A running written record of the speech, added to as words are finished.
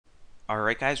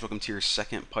Alright guys, welcome to your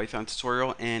second Python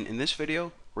tutorial, and in this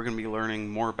video we're going to be learning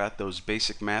more about those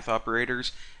basic math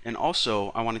operators, and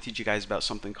also I want to teach you guys about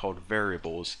something called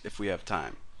variables if we have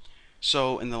time.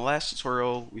 So in the last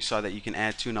tutorial we saw that you can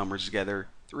add two numbers together,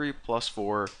 3 plus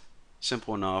 4,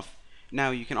 simple enough.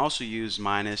 Now you can also use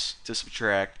minus to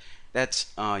subtract.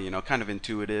 That's kind of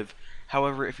intuitive.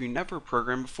 However, if you never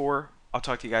programmed before, I'll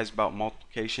talk to you guys about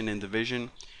multiplication and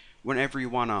division. Whenever you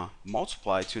want to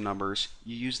multiply two numbers,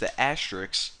 you use the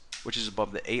asterisk, which is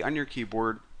above the 8 on your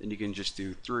keyboard, and you can just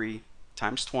do 3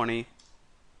 times 20.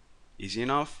 Easy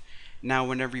enough. Now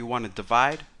whenever you want to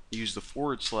divide, you use the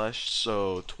forward slash,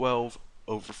 so 12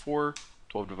 over 4,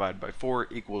 12 divided by 4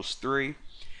 equals 3.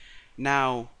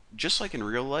 Now, just like in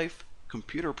real life,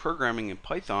 computer programming in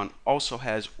Python also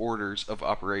has orders of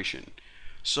operation.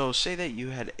 So say that you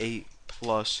had 8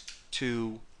 plus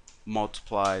 2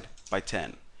 multiplied by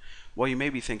 10. Well, you may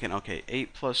be thinking, okay,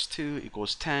 8 plus 2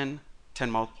 equals 10, 10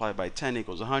 multiplied by 10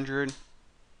 equals 100.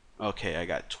 Okay, I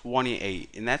got 28,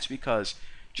 and that's because,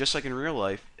 just like in real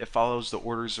life, it follows the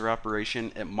orders of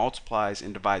operation. It multiplies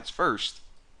and divides first,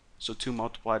 so 2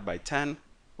 multiplied by 10,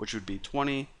 which would be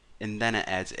 20, and then it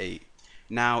adds 8.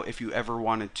 Now, if you ever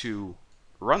wanted to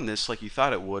run this like you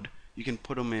thought it would, you can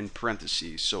put them in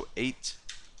parentheses, so 8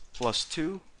 plus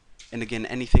 2, and again,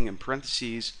 anything in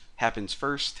parentheses happens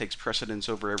first, takes precedence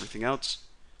over everything else.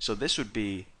 So this would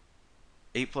be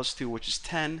 8 plus 2, which is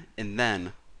 10, and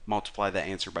then multiply that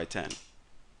answer by 10.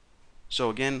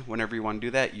 So again, whenever you want to do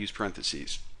that, use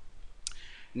parentheses.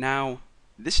 Now,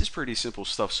 this is pretty simple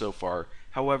stuff so far.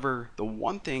 However, the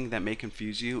one thing that may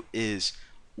confuse you is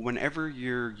whenever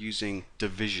you're using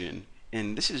division,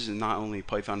 and this is not only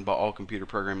Python but all computer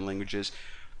programming languages,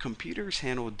 computers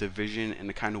handle division in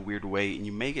a kind of weird way, and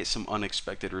you may get some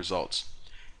unexpected results.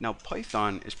 Now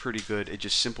Python is pretty good at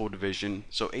just simple division,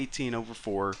 so 18 over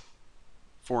 4,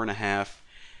 4.5.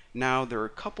 Now there are a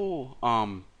couple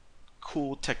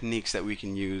cool techniques that we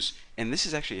can use, and this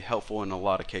is actually helpful in a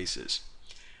lot of cases.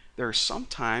 There are some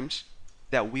times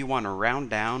that we want to round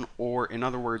down, or in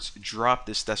other words, drop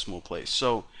this decimal place.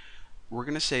 So we're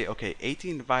going to say, okay,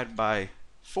 18 divided by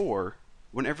 4,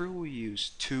 whenever we use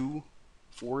 2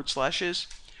 forward slashes,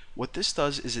 what this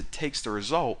does is it takes the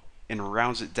result and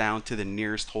rounds it down to the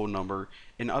nearest whole number.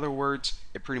 In other words,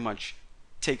 it pretty much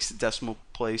takes the decimal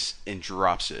place and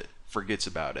drops it, forgets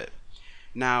about it.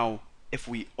 Now, if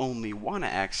we only want to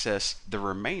access the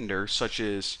remainder, such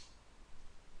as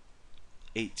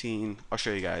 18, I'll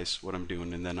show you guys what I'm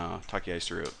doing and then talk you guys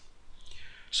through it.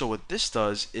 So what this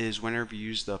does is whenever you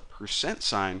use the percent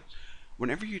sign,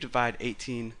 whenever you divide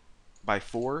 18 by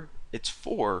 4, it's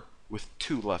 4 with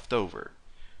 2 left over.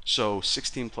 So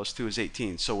 16 plus 2 is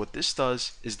 18. So what this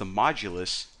does is the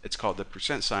modulus, it's called the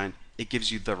percent sign, it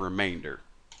gives you the remainder.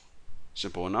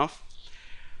 Simple enough.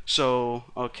 So,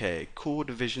 okay, cool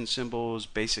division symbols,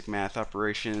 basic math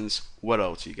operations. What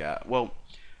else you got? Well,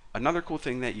 another cool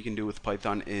thing that you can do with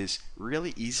Python is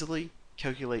really easily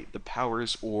calculate the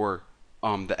powers or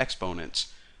the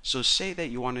exponents. So say that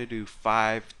you want to do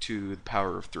 5 to the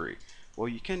power of 3. Well,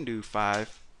 you can do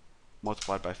 5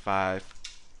 multiplied by 5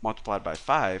 multiplied by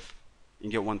 5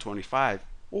 and get 125,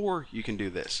 or you can do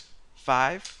this,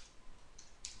 5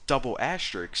 double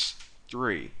asterisk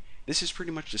 3. This is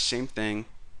pretty much the same thing,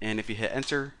 and if you hit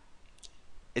enter,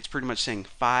 it's pretty much saying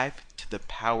 5 to the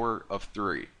power of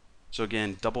 3. So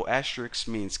again, double asterisk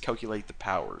means calculate the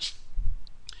powers.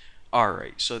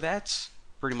 Alright, so that's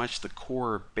pretty much the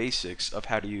core basics of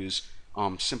how to use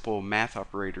simple math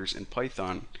operators in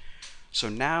Python. So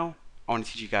now I want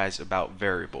to teach you guys about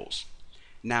variables.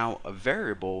 Now, a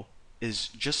variable is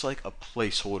just like a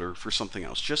placeholder for something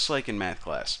else, just like in math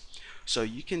class. So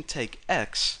you can take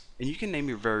X, and you can name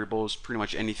your variables pretty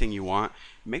much anything you want.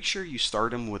 Make sure you start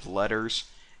them with letters,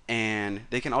 and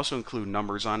they can also include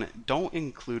numbers on it. Don't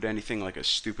include anything like a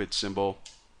stupid symbol.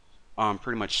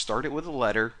 Pretty much start it with a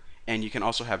letter, and you can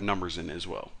also have numbers in it as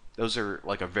well. Those are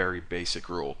like a very basic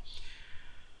rule.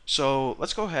 So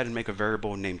let's go ahead and make a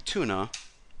variable named tuna.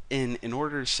 In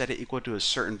order to set it equal to a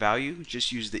certain value,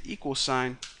 just use the equal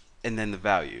sign and then the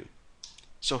value.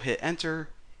 So hit enter,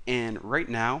 and right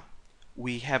now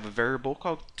we have a variable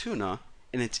called tuna,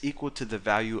 and it's equal to the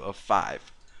value of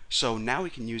 5. So now we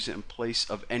can use it in place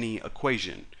of any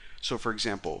equation. So for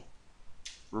example,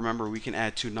 remember we can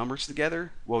add two numbers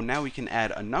together? Well, now we can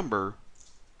add a number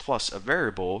plus a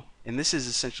variable, and this is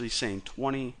essentially saying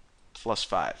 20 plus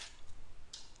 5.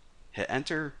 Hit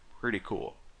enter, pretty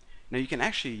cool. Now you can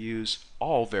actually use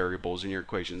all variables in your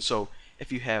equation. So if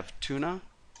you have tuna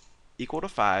equal to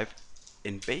 5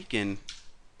 and bacon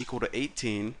equal to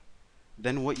 18,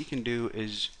 then what you can do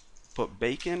is put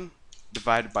bacon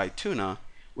divided by tuna,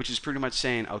 which is pretty much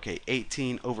saying, okay,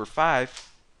 18 over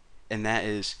 5, and that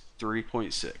is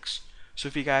 3.6. So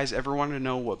if you guys ever want to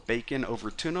know what bacon over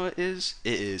tuna is,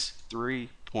 it is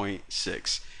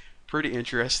 3.6. Pretty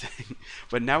interesting.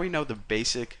 But now we know the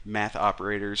basic math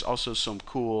operators, also some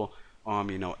cool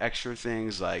extra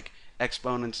things like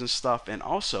exponents and stuff, and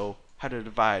also how to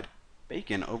divide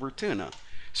bacon over tuna.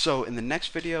 So in the next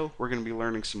video, we're going to be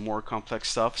learning some more complex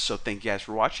stuff. So thank you guys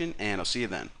for watching, and I'll see you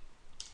then.